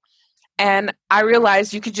judge? And I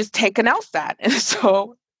realized you could just take an LSAT. And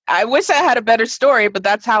so I wish I had a better story, but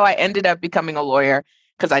that's how I ended up becoming a lawyer,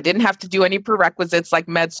 because I didn't have to do any prerequisites like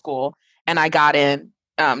med school. And I got in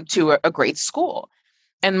to a great school.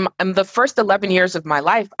 And the first 11 years of my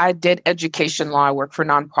life, I did education law. I worked for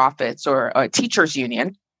nonprofits or a teachers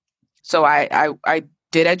union. So I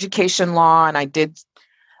did education law, and I did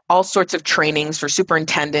all sorts of trainings for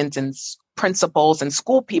superintendents and principals and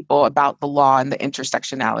school people about the law and the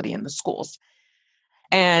intersectionality in the schools.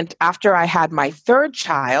 And after I had my third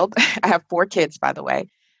child, I have 4 kids, by the way,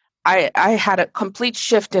 I had a complete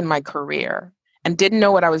shift in my career and didn't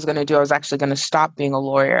know what I was going to do. I was actually going to stop being a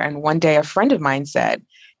lawyer. And one day a friend of mine said,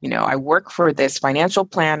 I work for this financial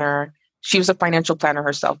planner. She was a financial planner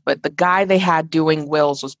herself, but the guy they had doing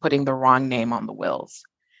wills was putting the wrong name on the wills.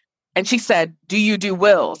 And she said, do you do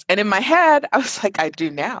wills? And in my head, I was like, I do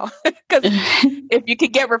now. Because if you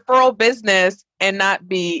could get referral business and not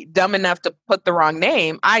be dumb enough to put the wrong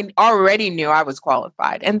name, I already knew I was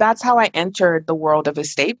qualified. And that's how I entered the world of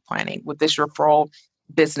estate planning, with this referral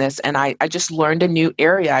business. And I just learned a new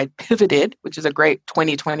area. I pivoted, which is a great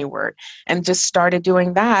 2020 word, and just started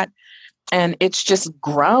doing that. And it's just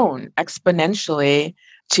grown exponentially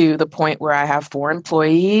to the point where I have 4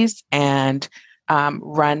 employees and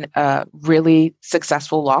run a really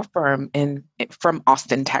successful law firm from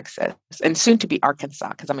Austin, Texas, and soon to be Arkansas,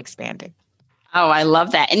 because I'm expanding. Oh, I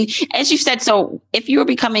love that. And as you said, so if you were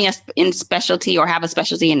becoming in specialty or have a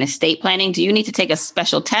specialty in estate planning, do you need to take a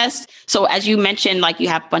special test? So as you mentioned, like you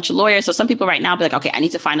have a bunch of lawyers. So some people right now be like, okay, I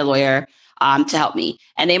need to find a lawyer to help me.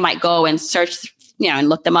 And they might go and search, and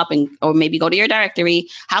look them up or maybe go to your directory.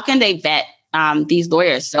 How can they vet these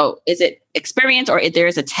lawyers? So is it experience, or if there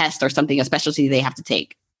is a test or something, a specialty they have to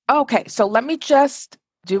take? Okay, so let me just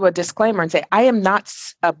do a disclaimer and say I am not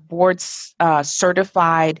a board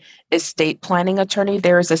certified estate planning attorney.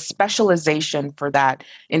 There is a specialization for that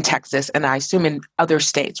in Texas, and I assume in other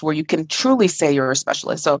states, where you can truly say you're a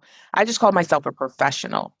specialist. So I just call myself a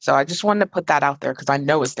professional. So I just wanted to put that out there because I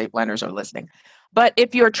know estate planners are listening. But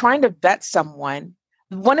if you're trying to vet someone,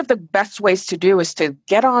 one of the best ways to do is to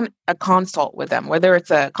get on a consult with them, whether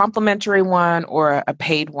it's a complimentary one or a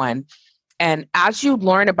paid one. And as you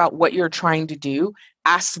learn about what you're trying to do,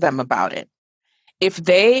 ask them about it. if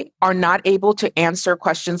they are not able to answer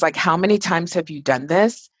questions like, how many times have you done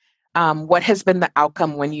this? What has been the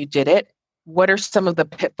outcome when you did it? What are some of the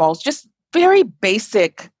pitfalls? Just very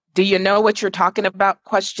basic, do you know what you're talking about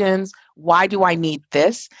questions? Why do I need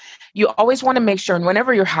this? You always want to make sure, and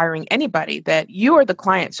whenever you're hiring anybody, that you are the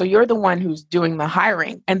client. So you're the one who's doing the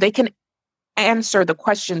hiring, and they can answer the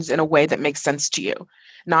questions in a way that makes sense to you,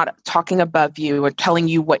 not talking above you or telling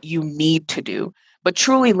you what you need to do, but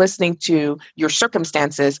truly listening to your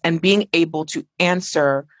circumstances and being able to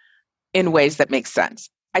answer in ways that make sense.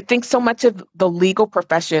 I think so much of the legal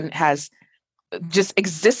profession has just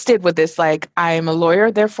existed with this, like, I am a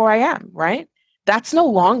lawyer, therefore I am, right? That's no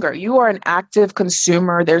longer. You are an active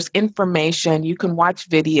consumer. There's information. You can watch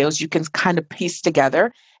videos. You can kind of piece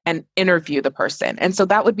together and interview the person. And so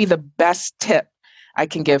that would be the best tip I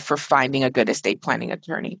can give for finding a good estate planning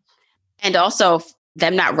attorney. And also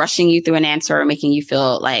them not rushing you through an answer or making you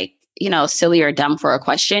feel like, silly or dumb for a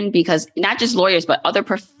question, because not just lawyers, but other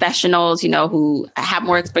professionals, who have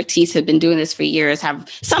more expertise, have been doing this for years,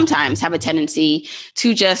 sometimes have a tendency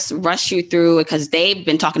to just rush you through it because they've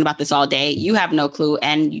been talking about this all day. You have no clue.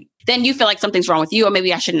 And then you feel like something's wrong with you, or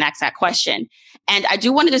maybe I shouldn't ask that question. And I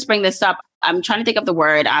do want to just bring this up. I'm trying to think of the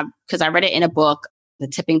word because I read it in a book, The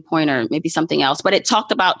Tipping Point, or maybe something else, but it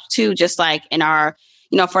talked about too, just like in our,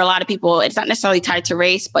 for a lot of people, it's not necessarily tied to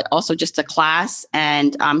race, but also just to class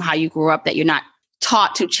and how you grew up, that you're not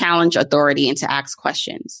taught to challenge authority and to ask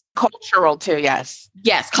questions. Cultural too, yes.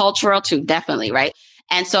 Yes, cultural too, definitely, right?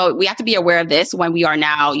 And so we have to be aware of this when we are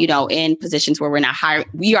now, in positions where we're not hiring,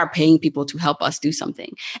 we are paying people to help us do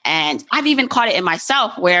something. And I've even caught it in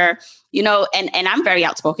myself where, and I'm very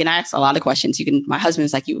outspoken. I ask a lot of questions. My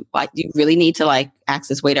husband's like, you really need to ask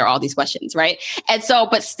this waiter all these questions, right? And so,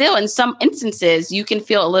 but still in some instances, you can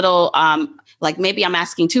feel a little, like maybe I'm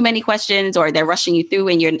asking too many questions, or they're rushing you through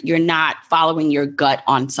and you're not following your gut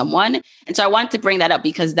on someone. And so I wanted to bring that up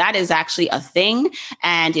because that is actually a thing.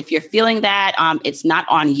 And if you're feeling that, it's not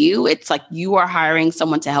on you. It's like you are hiring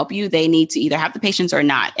someone to help you. They need to either have the patience or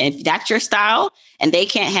not. And if that's your style and they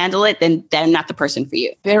can't handle it, then they're not the person for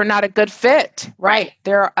you. They're not a good fit. Right.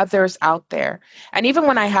 There are others out there. And even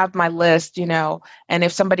when I have my list, and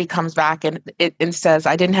if somebody comes back and says,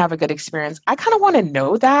 I didn't have a good experience, I kind of want to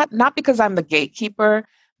know that, not because I'm the gatekeeper,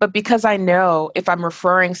 but because I know if I'm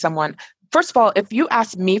referring someone, first of all, if you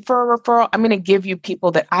ask me for a referral, I'm going to give you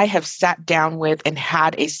people that I have sat down with and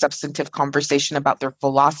had a substantive conversation about their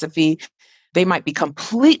philosophy. They might be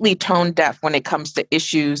completely tone deaf when it comes to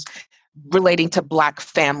issues relating to Black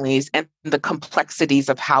families and the complexities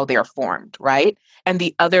of how they're formed, right? And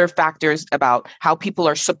the other factors about how people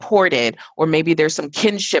are supported, or maybe there's some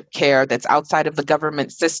kinship care that's outside of the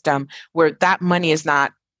government system where that money is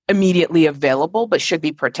not immediately available, but should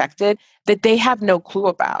be protected, that they have no clue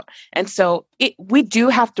about. And so we do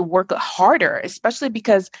have to work harder, especially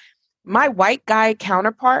because my white guy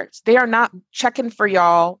counterparts, they are not checking for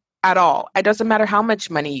y'all at all. It doesn't matter how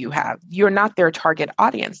much money you have. You're not their target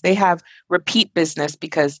audience. They have repeat business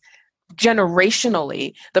because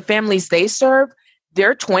generationally, the families they serve,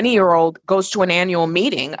 their 20-year-old goes to an annual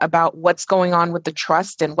meeting about what's going on with the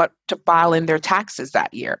trust and what to file in their taxes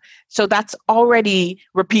that year. So that's already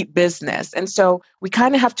repeat business. And so we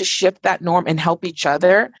kind of have to shift that norm and help each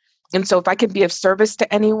other. And so if I can be of service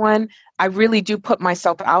to anyone, I really do put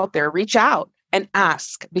myself out there, reach out and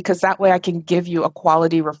ask, because that way I can give you a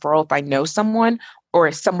quality referral if I know someone, or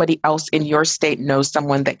if somebody else in your state knows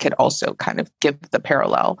someone that could also kind of give the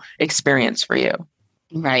parallel experience for you.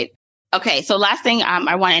 Right. Okay. So last thing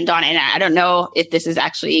I want to end on, and I don't know if this is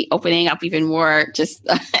actually opening up even more, just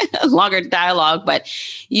a longer dialogue, but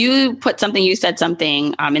you said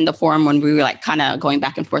something in the forum when we were kind of going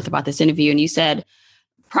back and forth about this interview, and you said,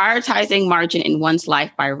 prioritizing margin in one's life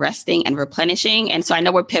by resting and replenishing. And so I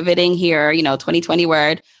know we're pivoting here, 2020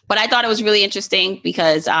 word, but I thought it was really interesting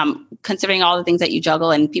because considering all the things that you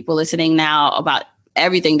juggle and people listening now about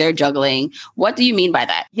everything they're juggling, what do you mean by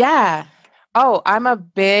that? Yeah. Oh, I'm a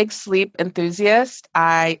big sleep enthusiast.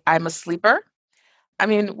 I'm a sleeper. I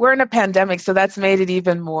mean, we're in a pandemic, so that's made it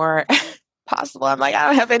even more possible. I'm like, I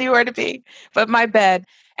don't have anywhere to be but my bed.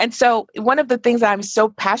 And so one of the things that I'm so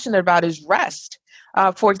passionate about is rest.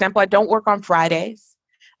 For example, I don't work on Fridays.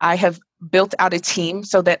 I have built out a team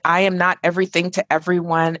so that I am not everything to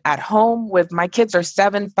everyone at home. With my kids are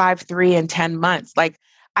 7, 5, 3, and 10 months.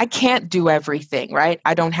 I can't do everything, right?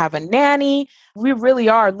 I don't have a nanny. We really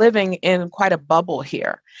are living in quite a bubble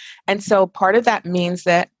here. And so part of that means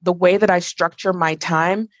that the way that I structure my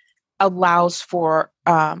time allows for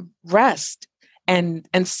rest and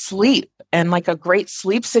sleep, and a great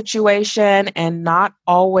sleep situation, and not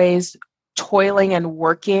always toiling and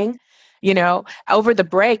working. Over the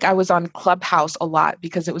break, I was on Clubhouse a lot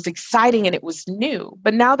because it was exciting and it was new.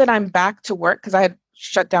 But now that I'm back to work, because I had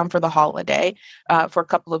shut down for the holiday for a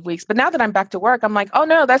couple of weeks. But now that I'm back to work, I'm like, oh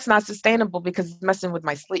no, that's not sustainable because it's messing with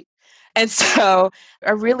my sleep. And so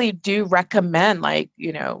I really do recommend,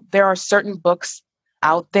 there are certain books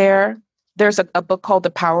out there. There's a book called The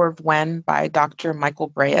Power of When by Dr. Michael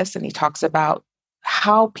Breus, and he talks about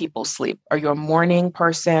how people sleep. Are you a morning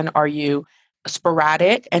person? Are you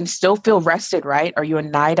sporadic and still feel rested, right? Are you a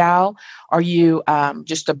night owl? Are you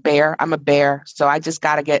just a bear? I'm a bear, so I just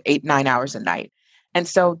got to get 8-9 hours a night. And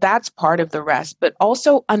so that's part of the rest, but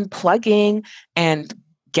also unplugging and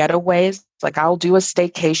getaways. Like I'll do a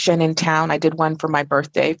staycation in town. I did one for my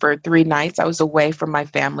birthday for 3 nights. I was away from my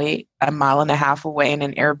family, 1.5 miles away in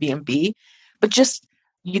an Airbnb. But just,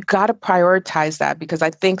 you got to prioritize that, because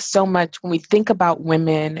I think so much when we think about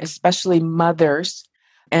women, especially mothers,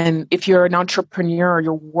 and if you're an entrepreneur,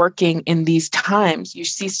 you're working in these times, you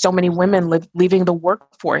see so many women leaving the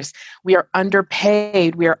workforce. We are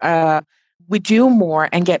underpaid. We do more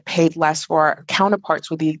and get paid less for our counterparts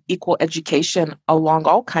with the equal education along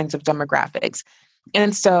all kinds of demographics.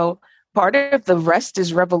 And so part of the rest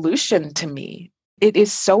is revolution to me. It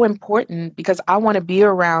is so important because I want to be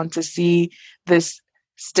around to see this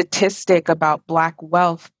statistic about Black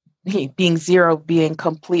wealth being zero, being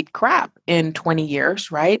complete crap in 20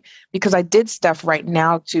 years, right? Because I did stuff right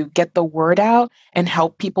now to get the word out and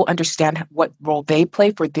help people understand what role they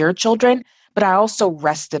play for their children. But I also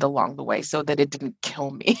rested along the way so that it didn't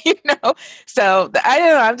kill me, So I don't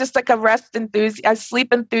know, I'm just like a rest enthusiast, a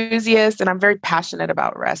sleep enthusiast, and I'm very passionate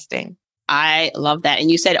about resting. I love that.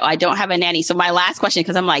 And you said, I don't have a nanny. So my last question,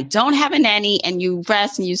 because I'm like, don't have a nanny and you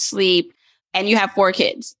rest and you sleep and you have 4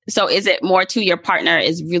 kids. So is it more to your partner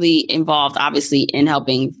is really involved, obviously, in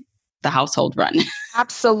helping the household run?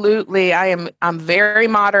 Absolutely. I'm very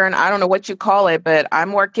modern. I don't know what you call it, but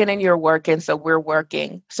I'm working and you're working. So we're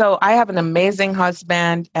working. So I have an amazing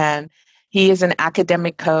husband, and he is an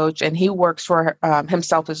academic coach, and he works for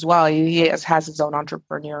himself as well. He has his own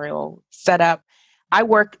entrepreneurial setup. I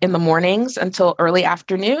work in the mornings until early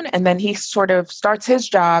afternoon, and then he sort of starts his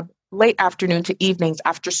job late afternoon to evenings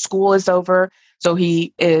after school is over. So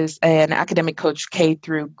he is an academic coach K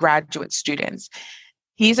through graduate students.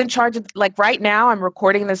 He's in charge of, like right now, I'm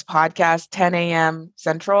recording this podcast 10 a.m.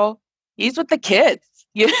 Central. He's with the kids,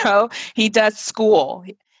 he does school.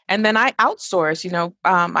 And then I outsource,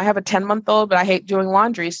 I have a 10-month-old, but I hate doing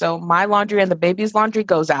laundry. So my laundry and the baby's laundry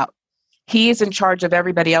goes out. He's in charge of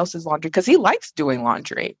everybody else's laundry because he likes doing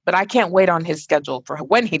laundry, but I can't wait on his schedule for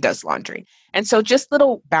when he does laundry. And so just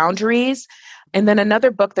little boundaries. And then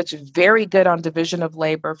another book that's very good on division of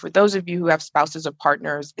labor for those of you who have spouses or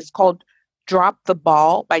partners, it's called Drop the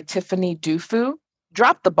Ball by Tiffany Dufu.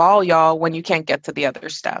 Drop the ball, y'all, when you can't get to the other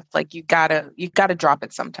stuff. Like you gotta drop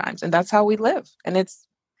it sometimes. And that's how we live. And it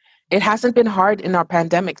hasn't been hard in our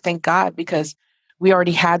pandemic, thank God, because we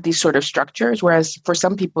already had these sort of structures. Whereas for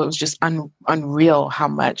some people, it was just unreal how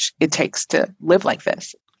much it takes to live like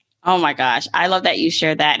this. Oh my gosh. I love that you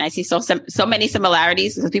shared that. And I see so many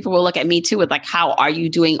similarities, because people will look at me too with like, how are you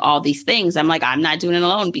doing all these things? I'm like, I'm not doing it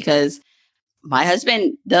alone because my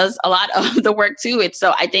husband does a lot of the work too.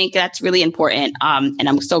 So I think that's really important. And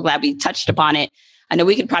I'm so glad we touched upon it. I know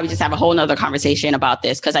we could probably just have a whole nother conversation about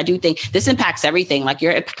this, because I do think this impacts everything, like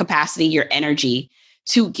your capacity, your energy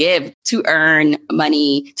to give, to earn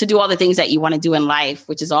money, to do all the things that you want to do in life,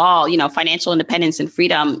 which is all, financial independence and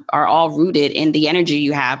freedom are all rooted in the energy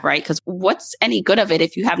you have, right? Because what's any good of it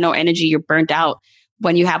if you have no energy, you're burnt out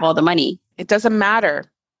when you have all the money? It doesn't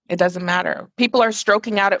matter. It doesn't matter. People are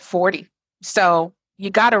stroking out at 40. So you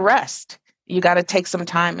got to rest. You got to take some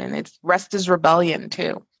time, and rest is rebellion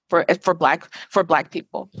too. For Black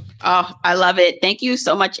people. Oh, I love it. Thank you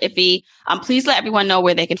so much, Ife. Please let everyone know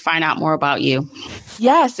where they can find out more about you.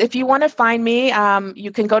 Yes, if you want to find me,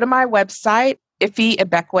 you can go to my website,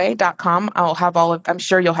 ifeibekwe.com. I'm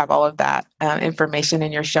sure you'll have all of that information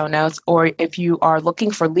in your show notes. Or if you are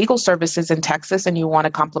looking for legal services in Texas and you want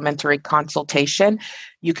a complimentary consultation,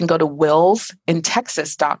 you can go to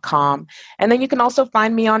willsintexas.com. And then you can also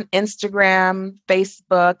find me on Instagram,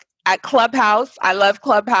 Facebook, at Clubhouse. I love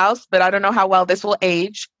Clubhouse, but I don't know how well this will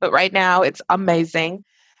age. But right now it's amazing.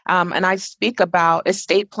 And I speak about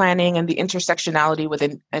estate planning and the intersectionality with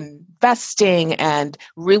investing and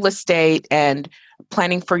real estate and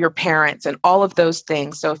planning for your parents and all of those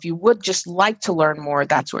things. So if you would just like to learn more,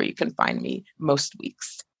 that's where you can find me most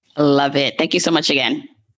weeks. Love it. Thank you so much again.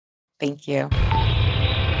 Thank you.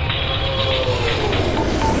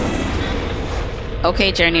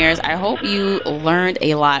 Okay, Journeyers, I hope you learned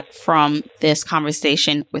a lot from this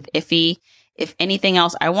conversation with Ife. if anything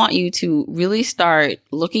else, I want you to really start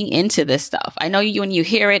looking into this stuff. I know when you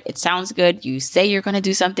hear it, it sounds good. You say you're going to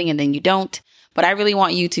do something and then you don't. But I really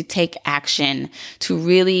want you to take action to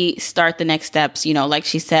really start the next steps. Like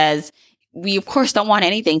she says, we of course don't want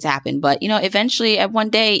anything to happen, but eventually at one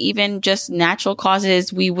day, even just natural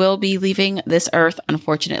causes, we will be leaving this earth,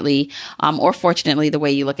 unfortunately, or fortunately, the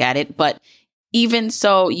way you look at it. But even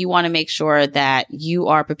so, you want to make sure that you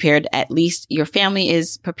are prepared. At least your family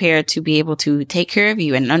is prepared to be able to take care of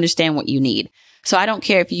you and understand what you need. So I don't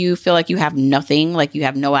care if you feel like you have nothing, like you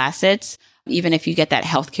have no assets, even if you get that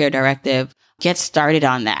healthcare directive, get started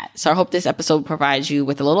on that. So I hope this episode provides you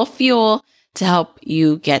with a little fuel to help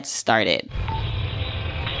you get started.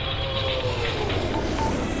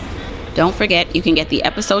 Don't forget, you can get the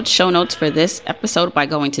episode show notes for this episode by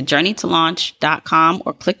going to journeytolaunch.com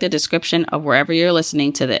or click the description of wherever you're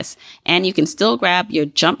listening to this. And you can still grab your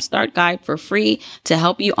Jumpstart Guide for free to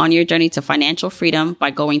help you on your journey to financial freedom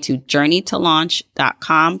by going to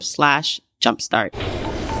journeytolaunch.com/jumpstart.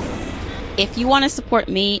 If you want to support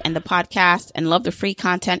me and the podcast and love the free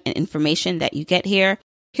content and information that you get here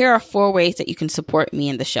are 4 ways that you can support me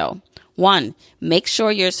and the show. 1, make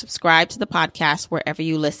sure you're subscribed to the podcast wherever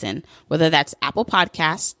you listen, whether that's Apple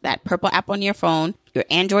Podcasts, that purple app on your phone, your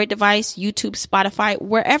Android device, YouTube, Spotify,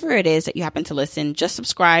 wherever it is that you happen to listen, just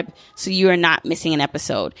subscribe so you are not missing an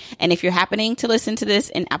episode. And if you're happening to listen to this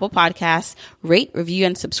in Apple Podcasts, rate, review,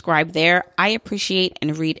 and subscribe there. I appreciate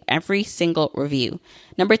and read every single review.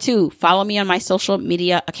 Number 2, follow me on my social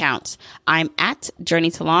media accounts. I'm at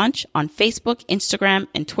Journey to Launch on Facebook, Instagram,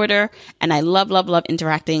 and Twitter, and I love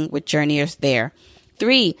interacting with journeyers there.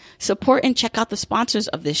 3, support and check out the sponsors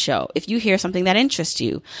of this show if you hear something that interests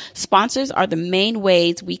you. Sponsors are the main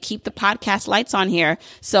ways we keep the podcast lights on here,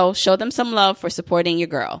 so show them some love for supporting your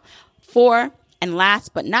girl. 4, and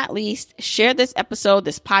last but not least, share this episode,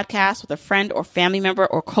 this podcast with a friend or family member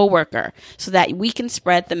or coworker so that we can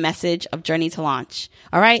spread the message of Journey to Launch.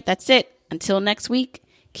 All right, that's it. Until next week,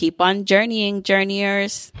 keep on journeying,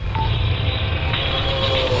 journeyers.